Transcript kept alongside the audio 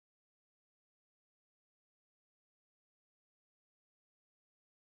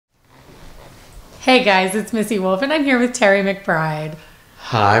Hey guys, it's Missy Wolf, and I'm here with Terry McBride.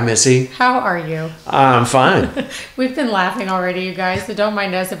 Hi, Missy. How are you? I'm fine. We've been laughing already, you guys, so don't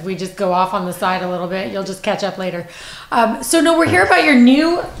mind us if we just go off on the side a little bit. You'll just catch up later. We're here about your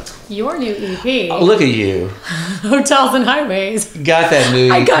new EP. Oh, look at you. Hotels and Highways. Got that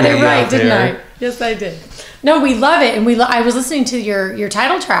new EP. I got it right, didn't there. I? Yes, I did. No, we love it, and I was listening to your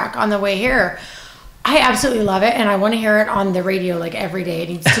title track on the way here. I absolutely love it, and I want to hear it on the radio like every day. It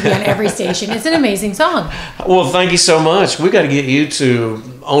needs to be on every station. It's an amazing song. Well, thank you so much. We got to get you to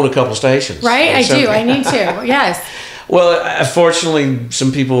own a couple stations. Right? I do. I need to. Yes. Well, fortunately,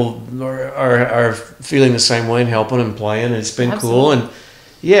 some people are feeling the same way and helping and playing, and it's been cool. And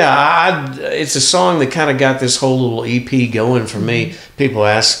yeah, it's a song that kind of got this whole little EP going for me. People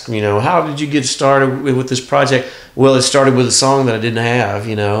ask, how did you get started with this project? Well, it started with a song that I didn't have.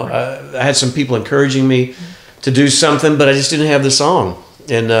 I had some people encouraging me to do something, but I just didn't have the song.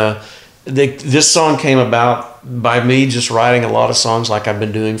 And this song came about by me just writing a lot of songs like I've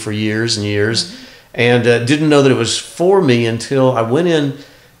been doing for years and years, and didn't know that it was for me until I went in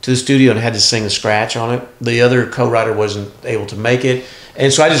to the studio and had to sing a scratch on it. The other co-writer wasn't able to make it,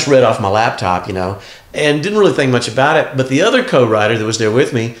 and so I just read off my laptop, and didn't really think much about it. But the other co-writer that was there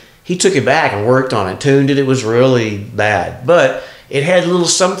with me, he took it back and worked on it, tuned it. It was really bad, but it had a little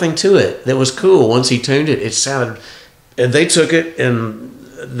something to it that was cool. Once he tuned it, it sounded, and they took it, and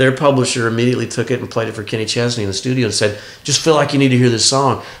their publisher immediately took it and played it for Kenny Chesney in the studio and said, just feel like you need to hear this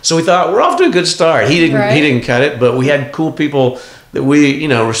song. So we thought, we're off to a good start. He didn't cut it, but we had cool people that we,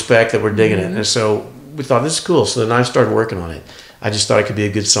 respect, that were digging it. And so we thought, this is cool. So then I started working on it. I just thought it could be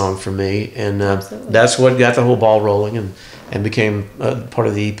a good song for me. And that's what got the whole ball rolling and became part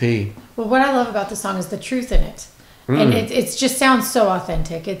of the EP. Well, what I love about the song is the truth in it. And it just sounds so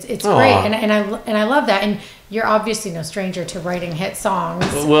authentic. It's great. And I love that. And you're obviously no stranger to writing hit songs.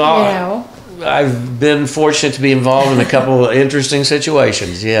 Well, I've been fortunate to be involved in a couple of interesting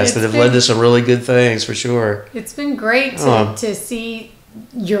situations, yes, that have led to some really good things, for sure. It's been great to see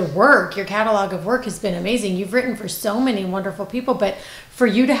your work. Your catalog of work has been amazing. You've written for so many wonderful people, but for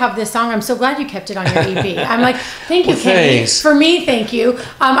you to have this song, I'm so glad you kept it on your EP. I'm like, thank you, Kenny. For me, thank you.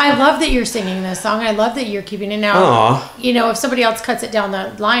 I love that you're singing this song. I love that you're keeping it now. If somebody else cuts it down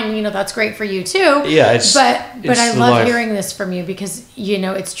the line, that's great for you too. Yeah, but I love hearing this from you because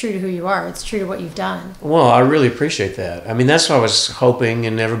it's true to who you are. It's true to what you've done. Well, I really appreciate that. I mean, that's what I was hoping,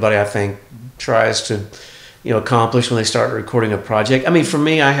 and everybody I think tries to accomplish when they start recording a project. I mean, for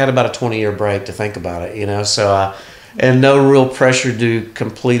me, I had about a 20-year break to think about it, so and no real pressure to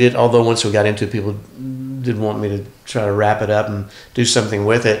complete it, although once we got into it, people did want me to try to wrap it up and do something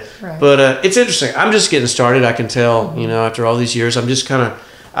with it. Right. But it's interesting. I'm just getting started, I can tell, after all these years. I'm just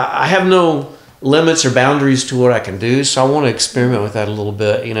I have no limits or boundaries to what I can do, so I want to experiment with that a little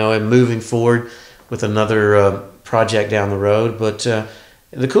bit, and moving forward with another project down the road. But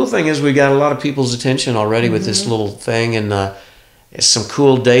the cool thing is we got a lot of people's attention already with this little thing, and some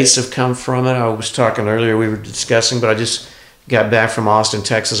cool dates have come from it. I was talking earlier, we were discussing, but I just got back from Austin,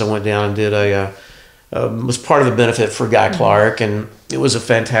 Texas. I went down and did was part of the benefit for Guy Clark, and it was a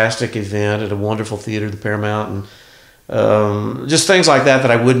fantastic event at a wonderful theater, the Paramount, and just things like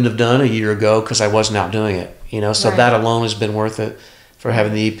that I wouldn't have done a year ago because I wasn't out doing it, so that alone has been worth it. For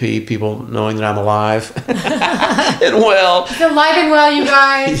having the EP, people knowing that I'm alive and well. It's alive and well, you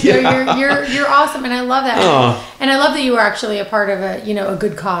guys. Yeah. You're awesome, and I love that. And I love that you were actually a part of a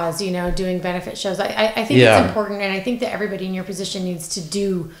good cause. Doing benefit shows. I think it's important, and I think that everybody in your position needs to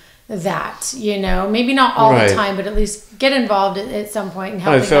do that. Maybe not all the time, but at least get involved at some point and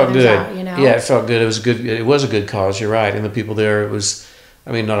help others out. Yeah, it felt good. It was good. It was a good cause. You're right, and the people there. It was.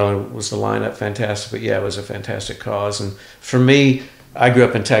 I mean, not only was the lineup fantastic, but it was a fantastic cause. And for me, I grew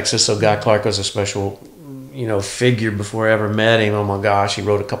up in Texas, so Guy Clark was a special, figure before I ever met him. Oh my gosh, he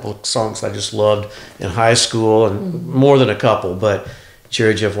wrote a couple of songs I just loved in high school, and more than a couple. But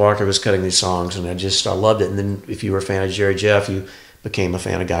Jerry Jeff Walker was cutting these songs, and I loved it. And then if you were a fan of Jerry Jeff, you became a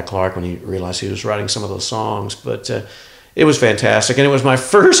fan of Guy Clark when you realized he was writing some of those songs. But it was fantastic, and it was my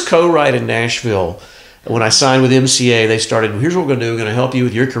first co-write in Nashville. When I signed with MCA, they started, here's what we're going to do. We're going to help you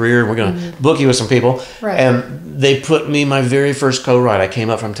with your career, and we're going to book you with some people. Right. And they put me my very first co-write. I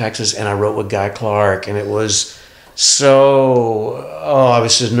came up from Texas, and I wrote with Guy Clark, and it was I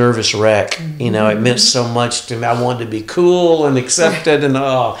was just a nervous wreck. It meant so much to me. I wanted to be cool and accepted, and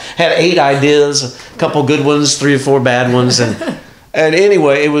had 8 ideas, a couple good ones, 3 or 4 bad ones. And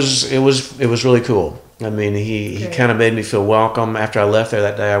anyway, it was really cool. I mean, he kind of made me feel welcome. After I left there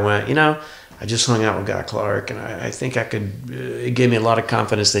that day, I went, I just hung out with Guy Clark, and I think I could. It gave me a lot of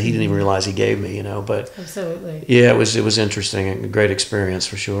confidence that he didn't even realize he gave me, But absolutely, yeah, it was interesting, a great experience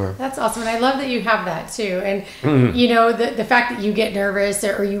for sure. That's awesome, and I love that you have that too. And the fact that you get nervous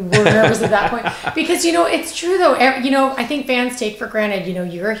or you were nervous at that point, because it's true though. I think fans take for granted.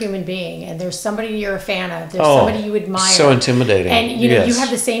 You're a human being, and there's somebody you're a fan of. There's somebody you admire. So intimidating, and yes. You have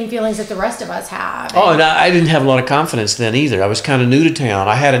the same feelings that the rest of us have. And I didn't have a lot of confidence then either. I was kind of new to town.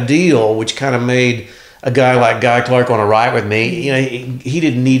 I had a deal which kind of made a guy like Guy Clark want to write with me. He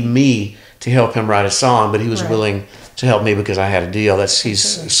didn't need me to help him write a song, but he was willing to help me because I had a deal.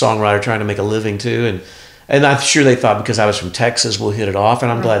 He's a songwriter trying to make a living too, and I'm sure they thought because I was from Texas we'll hit it off,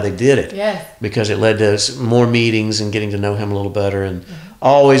 and I'm glad they did it. Yeah. Because it led to more meetings and getting to know him a little better, and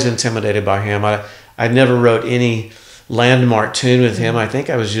always intimidated by him. I never wrote any landmark tune with him. I think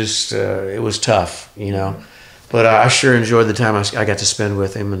I was just it was tough, But I sure enjoyed the time I got to spend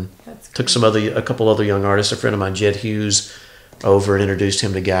with him, and took a couple other young artists. A friend of mine, Jed Hughes, over and introduced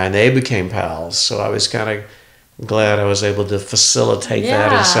him to Guy, and they became pals. So I was kind of glad I was able to facilitate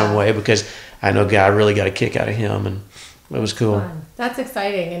that in some way, because I know Guy really got a kick out of him, and it was cool. Fun. That's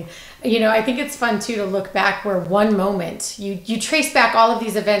exciting, and I think it's fun too to look back where one moment you trace back all of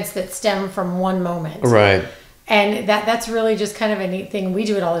these events that stem from one moment, right? And that's really just kind of a neat thing. We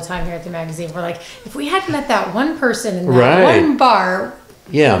do it all the time here at the magazine. We're like, if we hadn't met that one person in that one bar,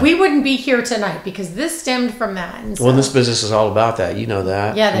 we wouldn't be here tonight because this stemmed from that. And well, this business is all about that. You know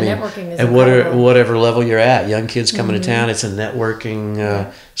that. Yeah, networking is at whatever level you're at. Young kids coming to town, it's a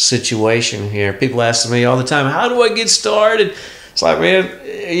networking situation here. People ask me all the time, how do I get started? It's like, man,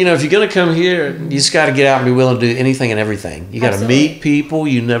 if you're going to come here, you just got to get out and be willing to do anything and everything. You got to meet people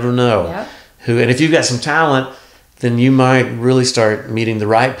you never know. Yep. And if you've got some talent, then you might really start meeting the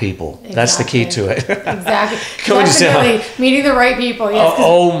right people. Exactly. That's the key to it. Exactly. Definitely meeting the right people. Yes,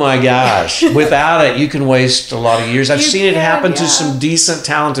 oh my gosh. Without it, you can waste a lot of years. I've seen it happen to some decent,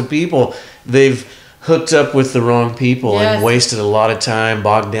 talented people. They've hooked up with the wrong people and wasted a lot of time,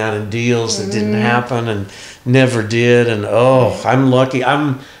 bogged down in deals that didn't happen and never did. And I'm lucky.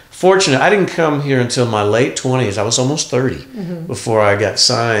 I'm fortunate. I didn't come here until my late 20s. I was almost 30 before I got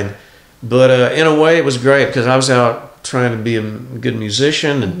signed. But in a way, it was great because I was out trying to be a good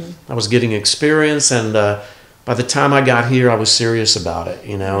musician, and I was getting experience. And by the time I got here, I was serious about it.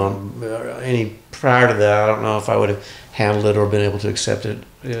 Any prior to that, I don't know if I would have handled it or been able to accept it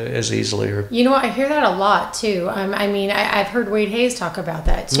as easily. Or I hear that a lot too. I've heard Wade Hayes talk about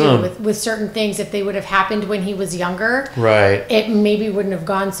that too. With certain things, if they would have happened when he was younger, right, it maybe wouldn't have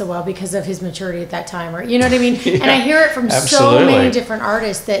gone so well because of his maturity at that time, or you know what I mean. And I hear it from so many different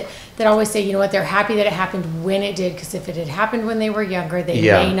artists that always say, they're happy that it happened when it did, because if it had happened when they were younger, they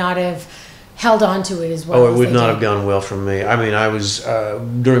may not have held on to it as well. Oh, it would not have gone well for me. I was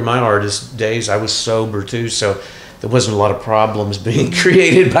during my artist days, I was sober too, so there wasn't a lot of problems being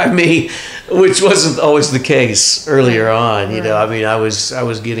created by me, which wasn't always the case earlier on. I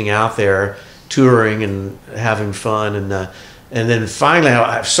was getting out there, touring and having fun, and then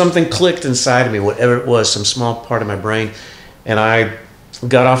finally something clicked inside of me, whatever it was, some small part of my brain, and I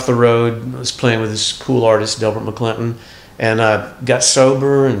got off the road. I was playing with this cool artist, Delbert McClinton, and got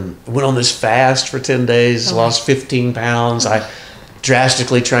sober and went on this fast for 10 days, lost 15 pounds. I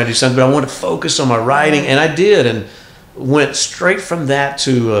drastically tried to do something, but I wanted to focus on my writing, and I did, and went straight from that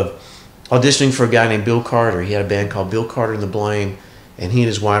to auditioning for a guy named Bill Carter. He had a band called Bill Carter and the Blame, and he and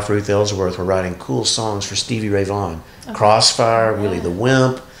his wife Ruth Ellsworth were writing cool songs for Stevie Ray Vaughan. Crossfire, Willie the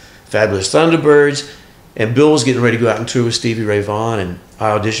Wimp, Fabulous Thunderbirds, and Bill was getting ready to go out and tour with Stevie Ray Vaughan, and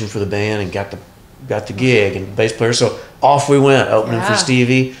I auditioned for the band and got the gig and bass player. So off we went, opening for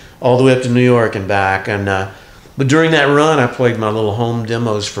Stevie all the way up to New York and back. And but during that run, I played my little home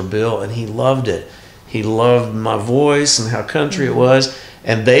demos for Bill, and he loved it. He loved my voice and how country it was,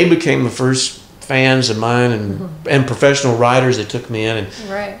 and they became the first fans of mine and professional writers that took me in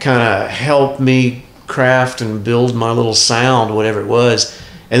and kind of helped me craft and build my little sound, whatever it was.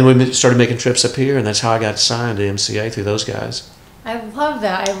 And we started making trips up here, and that's how I got signed to MCA through those guys. I love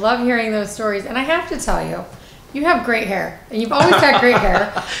that. I love hearing those stories. And I have to tell you, you have great hair. And you've always had great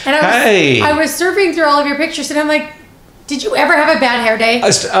hair. And I was surfing through all of your pictures, and I'm like, did you ever have a bad hair day?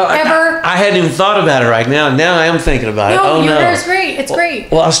 Ever? I hadn't even thought about it right now. Now I am thinking about it. No, your hair's great. It's great.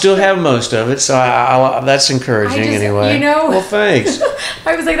 Well, I still have most of it, so that's encouraging anyway. Well, thanks.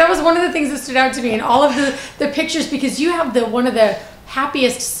 I was like, that was one of the things that stood out to me in all of the pictures, because you have one of the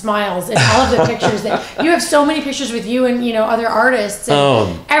happiest smiles in all of the pictures. That you have so many pictures with you and other artists.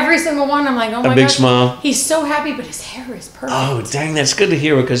 And every single one, I'm like, oh my gosh, a big smile. He's so happy, but his hair is perfect. Oh, dang, that's good to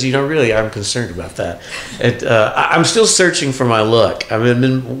hear because really, I'm concerned about that. I'm still searching for my look. I've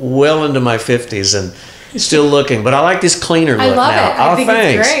been well into my 50s and still looking, but I like this cleaner look now. I love it. I think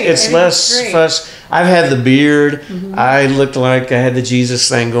thanks. It's great. It's less fuss. I've had the beard. I looked like I had the Jesus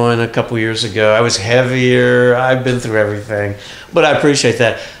thing going a couple years ago. I was heavier. I've been through everything, but I appreciate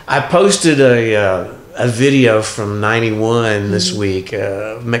that. I posted a video from '91 this week,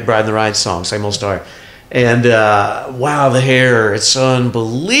 McBride and the Ride song, Same Old Story, and wow, the hair, it's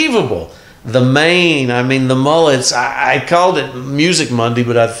unbelievable. The mane, I mean, the mullets, I called it Music Monday,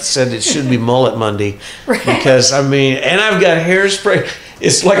 but I said it should be Mullet Monday. Right. Because, I mean, and I've got hairspray.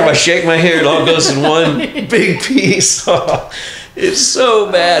 It's like if I shake my hair, it all goes in one big piece. It's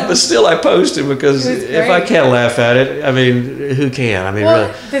so bad, but still I post it because if I can't laugh at it, I mean, who can? I mean, well,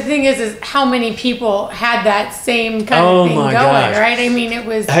 really. The thing is how many people had that same kind of thing going, gosh. Right? I mean, it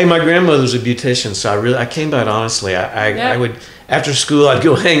was... Hey, my grandmother was a beautician, so I came by it honestly. I would... After school, I'd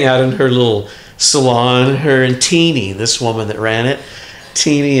go hang out in her little salon. Her and Teeny, this woman that ran it.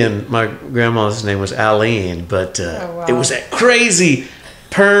 Teeny, and my grandma's name was Aline. But It was that crazy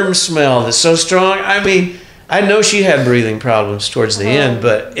perm smell that's so strong. I mean, I know she had breathing problems towards the end,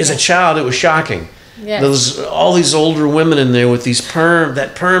 but as a child, it was shocking. Yes. All these older women in there with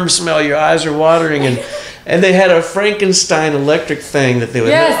that perm smell. Your eyes are watering, and they had a Frankenstein electric thing that they would.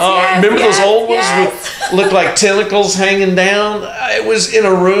 Remember those old ones with looked like tentacles hanging down? It was in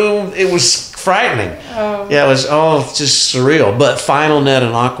a room. It was frightening. Yeah, it was just surreal. But Final Net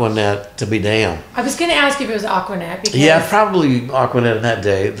and Aquanet, to be damned. I was going to ask if it was Aquanet. Because probably Aquanet in that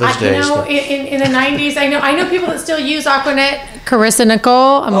day. Those days. In the 90s, I know people that still use Aquanet. Carissa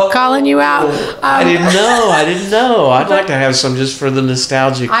Nicole, I'm calling you out. I didn't know. I'd like to have some just for the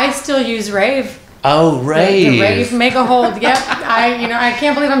nostalgic. I still use Rave. Oh, Rave. The Rave Mega Hold. Yep. I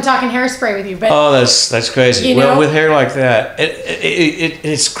can't believe I'm talking hairspray with you. But that's crazy. Well, with hair like that,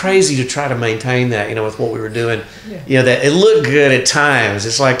 it's crazy to try to maintain that. With what we were doing. Yeah. That it looked good at times.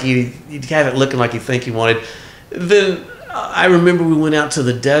 It's like you have it looking like you think you wanted. Then I remember we went out to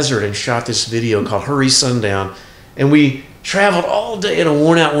the desert and shot this video called Hurry Sundown, and we traveled all day in a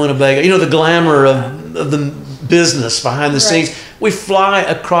worn-out Winnebago. The glamour of the business behind the scenes. We fly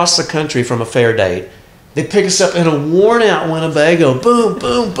across the country from a fair date. They pick us up in a worn-out Winnebago. Boom,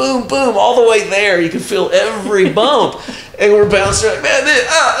 boom, boom, boom. All the way there, you can feel every bump. And we're bouncing like,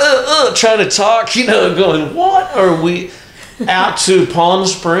 man, trying to talk, going, what are we? Out to Palm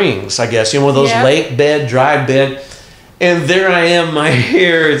Springs, I guess. One of those lake bed, dry bed. And there I am, my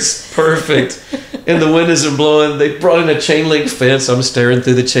hair is perfect. And the wind isn't blowing. They brought in a chain link fence. I'm staring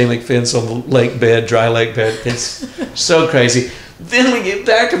through the chain link fence on the lake bed, dry lake bed. It's so crazy. Then we get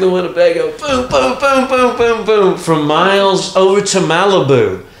back to the Winnebago. Boom, boom, boom, boom, boom, boom. From Miles over to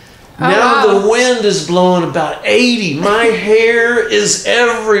Malibu. Now the wind is blowing about 80. My hair is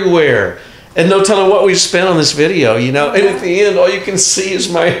everywhere. And no telling what we've spent on this video, And at the end, all you can see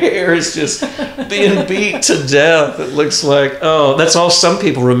is my hair is just being beat to death. It looks like, that's all some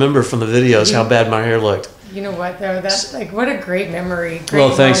people remember from the videos, how bad my hair looked. You know what, though? That's what a great memory.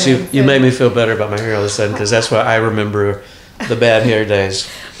 Well, thanks. You made me feel better about my hair all of a sudden, because that's what I remember the bad hair days.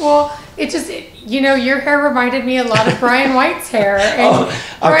 Well, your hair reminded me a lot of Brian White's hair. And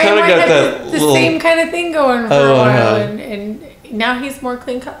I've kind of got that the same kind of thing going for a while. And now he's more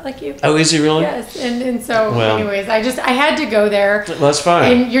clean cut like you. Oh, is he really? Yes. And so, anyways, I had to go there. Well, that's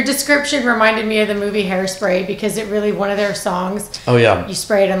fine. And your description reminded me of the movie Hairspray, because it really, one of their songs. Oh, yeah. You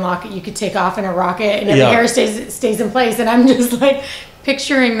spray it and lock it. You could take off in a rocket, and the hair stays in place. And I'm just like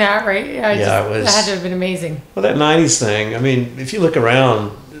picturing that, right? That had to have been amazing. Well, that 90s thing, I mean, if you look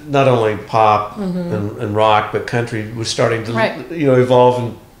around, not only pop and rock, but country was starting to, evolve.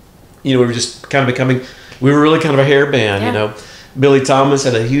 And, we were just kind of becoming, we were really kind of a hair band, Billy Thomas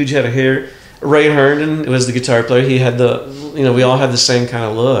had a huge head of hair. Ray Herndon was the guitar player. He had we all had the same kind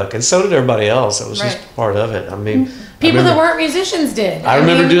of look. And so did everybody else. That was just part of it. I mean, people that weren't musicians did. I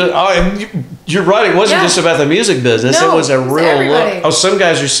remember doing, you're right. It wasn't just about the music business. No, it was a real look. Oh, some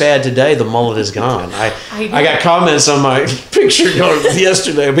guys are sad today. The mullet is gone. I got comments on my picture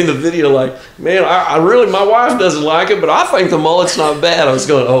yesterday. I mean, the video, like, man, I really, my wife doesn't like it, but I think the mullet's not bad. I was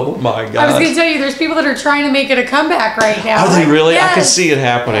going, oh my God. I was going to tell you, there's people that are trying to make it a comeback right now. Are they really? Yes. I could see it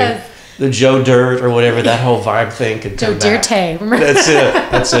happening. Yes. The Joe Dirt or whatever, that whole vibe thing could come back. Joe Dirte, remember?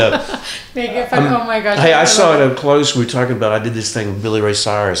 That's it. Make it fun. Oh my gosh. Hey, I saw it up close. We were talking about, I did this thing with Billy Ray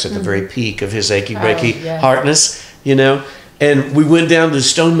Cyrus at the very peak of his achy breaky heartness, And we went down to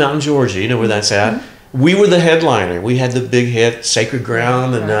Stone Mountain, Georgia, where that's at. we were the headliner. We had the big hit, Sacred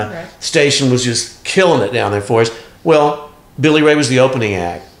Ground, and the station was just killing it down there for us. Well, Billy Ray was the opening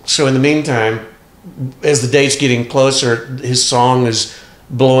act. So in the meantime, as the date's getting closer, his song is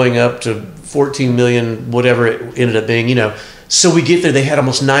blowing up to 14 million, whatever it ended up being, So we get there, they had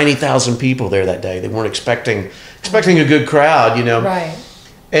almost 90,000 people there that day. They weren't expecting a good crowd, Right.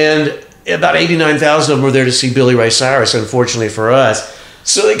 And about 89,000 of them were there to see Billy Ray Cyrus, unfortunately for us.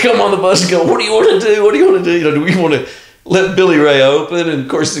 So they come on the bus and go, what do you want to do? What do you want to do? Do we want to let Billy Ray open? And of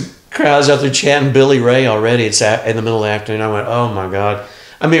course the crowd's out there chanting Billy Ray already. It's in the middle of the afternoon. I went, oh my God.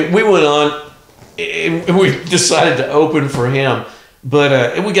 I mean, we went on and we decided to open for him. But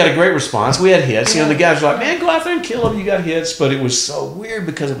and we got a great response. We had hits. The guys were like, man, go out there and kill him. You got hits. But it was so weird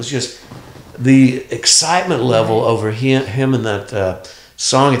because it was just the excitement level over him and that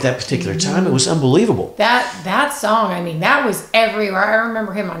song at that particular time. It was unbelievable. That song, I mean, that was everywhere. I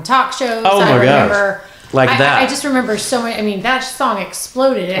remember him on talk shows. Oh my gosh. That. I just remember so many. I mean, that song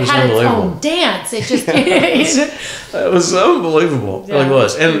exploded. It had its own dance. It just it was unbelievable. It really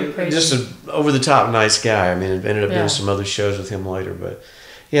was. And crazy. Just an over the top nice guy. I mean, it ended up doing some other shows with him later, but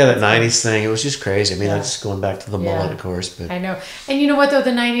yeah, that 90s thing, it was just crazy. I mean, that's going back to the mullet, of course. But I know. And you know what, though?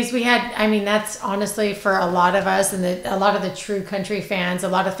 The 90s, we had, I mean, that's honestly for a lot of us and a lot of the true country fans, a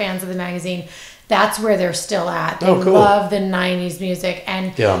lot of fans of the magazine, that's where they're still at. They love the 90s music.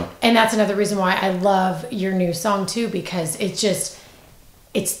 And that's another reason why I love your new song, too, because it's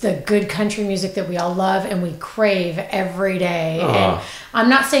the good country music that we all love and we crave every day. And I'm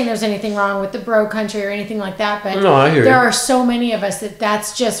not saying there's anything wrong with the bro country or anything like that, but there are so many of us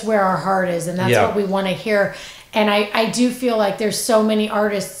that's just where our heart is and that's what we want to hear. And I do feel like there's so many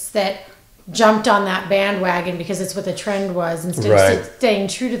artists that jumped on that bandwagon because it's what the trend was instead of staying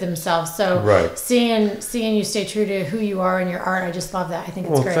true to themselves. So seeing you stay true to who you are in your art, I just love that. I think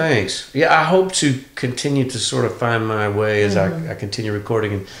it's great. Well, thanks. Yeah, I hope to continue to sort of find my way as I continue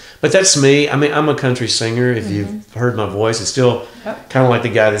recording. But that's me. I mean, I'm a country singer. If you've heard my voice, it's still kind of like the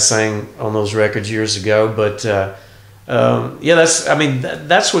guy that sang on those records years ago. But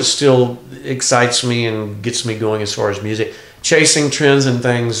that's what still excites me and gets me going as far as music. Chasing trends and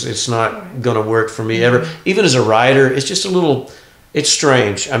things, it's not going to work for me ever. Even as a writer, it's just it's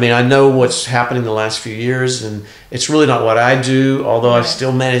strange. I mean, I know what's happening the last few years, and it's really not what I do, although I've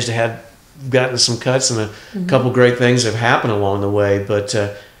still managed to have gotten some cuts and a couple great things have happened along the way. But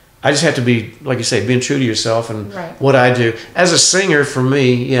I just have to be, like you say, being true to yourself and what I do. As a singer, for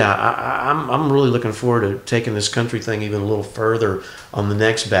me, I'm really looking forward to taking this country thing even a little further on the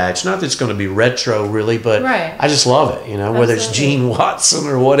next batch. Not that it's going to be retro, really, but I just love it, whether it's Gene Watson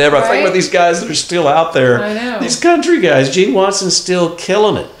or whatever. I think about these guys that are still out there. I know. These country guys. Gene Watson's still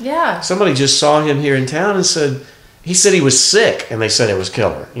killing it. Yeah. Somebody just saw him here in town and said, he said he was sick, and they said it was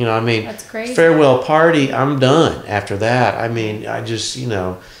killer. I mean, that's crazy. Farewell Party, I'm done after that. I mean, I just,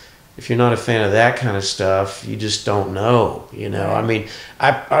 if you're not a fan of that kind of stuff, you just don't know, I mean,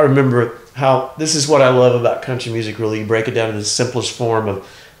 I remember how, this is what I love about country music, really. You break it down to the simplest form of,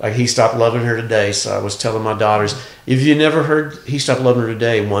 like, He Stopped Loving Her Today. So I was telling my daughters, if you never heard He Stopped Loving Her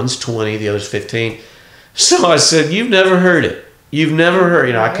Today, one's 20, the other's 15. So I said, you've never heard it. You've never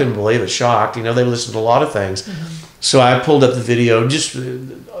heard, I couldn't believe it, shocked. They listened to a lot of things. So I pulled up the video, just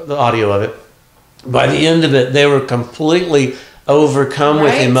the audio of it. By the end of it, they were completely overcome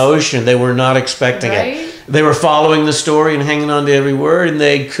with emotion. They were not expecting it. They were following the story and hanging on to every word, and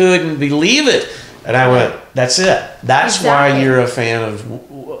they couldn't believe it. And I went, that's it. That's why you're a fan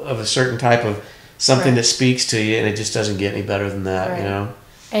of a certain type of something that speaks to you, and it just doesn't get any better than that,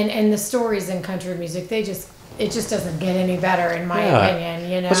 And the stories in country music, it just doesn't get any better, in my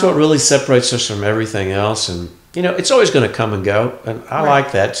opinion, That's what really separates us from everything else, and it's always going to come and go, and I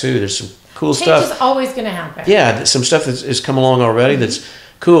like that too. There's some cool stuff. Change is always going to happen. Yeah, some stuff that's come along already that's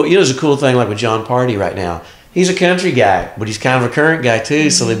cool. There's a cool thing like with John Party right now. He's a country guy, but he's kind of a current guy too,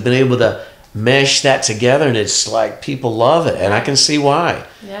 so they've been able to mesh that together, and it's like people love it, and I can see why.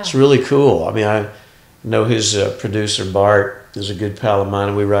 Yeah. It's really cool. I mean, I know his producer, Bart, is a good pal of mine,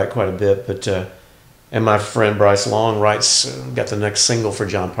 and we write quite a bit, but... and my friend Bryce Long got the next single for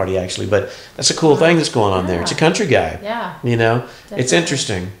John Party, actually. But that's a cool thing that's going on there. It's a country guy. Yeah. Definitely. It's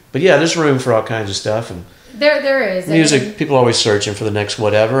interesting. But yeah, there's room for all kinds of stuff. And there is. Music, people are always searching for the next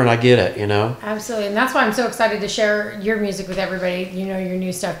whatever, and I get it, Absolutely. And that's why I'm so excited to share your music with everybody, your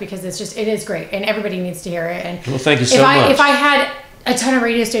new stuff, because it is great. And everybody needs to hear it. And well, thank you so much. If I had a ton of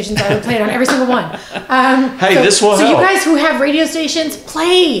radio stations, I would play it on every single one. Hey, this will help. So you guys who have radio stations,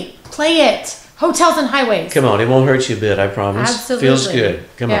 play it. Hotels and Highways. Come on, it won't hurt you a bit, I promise. Absolutely. Feels good.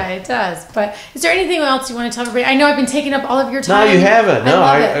 Come on. Yeah, it does. But is there anything else you want to tell everybody? I know I've been taking up all of your time. No, you haven't.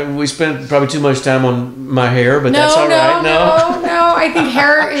 No, we spent probably too much time on my hair, but that's all right. No. I think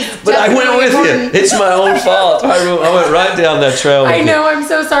hair is But I went with you. It's my own fault. I went right down that trail with I know, you. I'm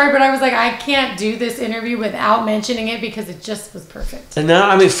so sorry, but I was like, I can't do this interview without mentioning it because it just was perfect. And now,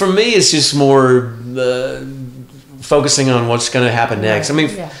 I mean, for me, it's just more focusing on what's going to happen next. Right.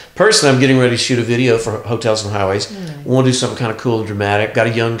 I mean, personally, I'm getting ready to shoot a video for Hotels and Highways. Right. Want to do something kind of cool and dramatic. Got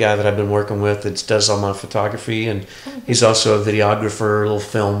a young guy that I've been working with that does all my photography, and he's also a videographer, a little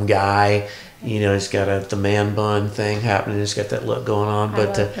film guy. You know, he's got the man bun thing happening. He's got that look going on.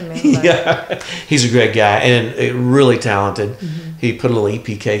 But I love the man bun. yeah, he's a great guy and really talented. He put a little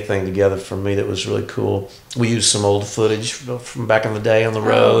EPK thing together for me that was really cool. We used some old footage from back in the day on the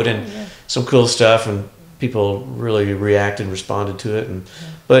road and some cool stuff, and people really reacted and responded to it.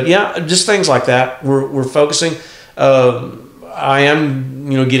 But yeah, just things like that. We're focusing. I am,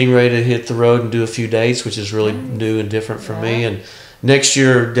 getting ready to hit the road and do a few dates, which is really new and different for me. And next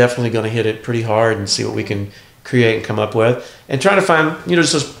year, definitely going to hit it pretty hard and see what we can create and come up with, and try to find,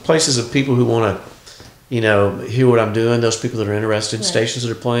 just those places of people who want to, hear what I'm doing. Those people that are interested, stations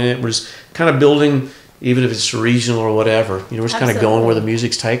that are playing it. We're just kind of building. Even if it's regional or whatever, we're just kind of going where the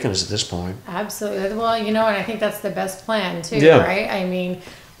music's taking us at this point. Absolutely. Well, and I think that's the best plan too, right? I mean,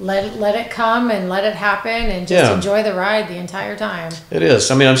 let it come and let it happen, and just enjoy the ride the entire time. It is.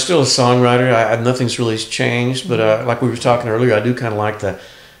 I mean, I'm still a songwriter. Nothing's really changed, but like we were talking earlier, I do kind of like the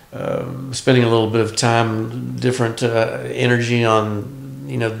spending a little bit of time, different energy on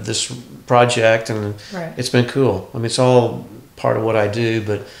this project, and it's been cool. I mean, it's all part of what I do,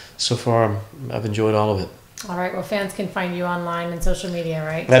 but so far I've enjoyed all of it. All right. Well, fans can find you online and social media,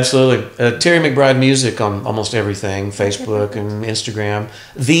 right? Absolutely. Terry McBride Music on almost everything, Facebook and Instagram.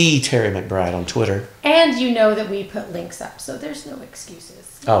 The Terry McBride on Twitter. And that we put links up, so there's no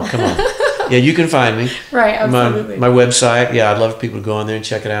excuses. Oh, come on. Yeah, you can find me. Right, absolutely. My website. Yeah, I'd love people to go on there and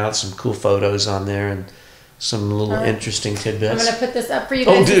check it out. Some cool photos on there and some little interesting tidbits. I'm going to put this up for you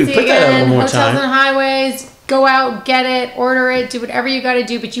guys to see put again. That up one more Hotels time. and Highways. Go out, get it, order it, do whatever you got to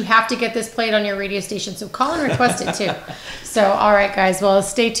do, but you have to get this played on your radio station. So call and request it too. So, all right, guys. Well,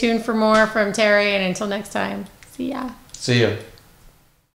 stay tuned for more from Terry, and until next time, see ya. See ya.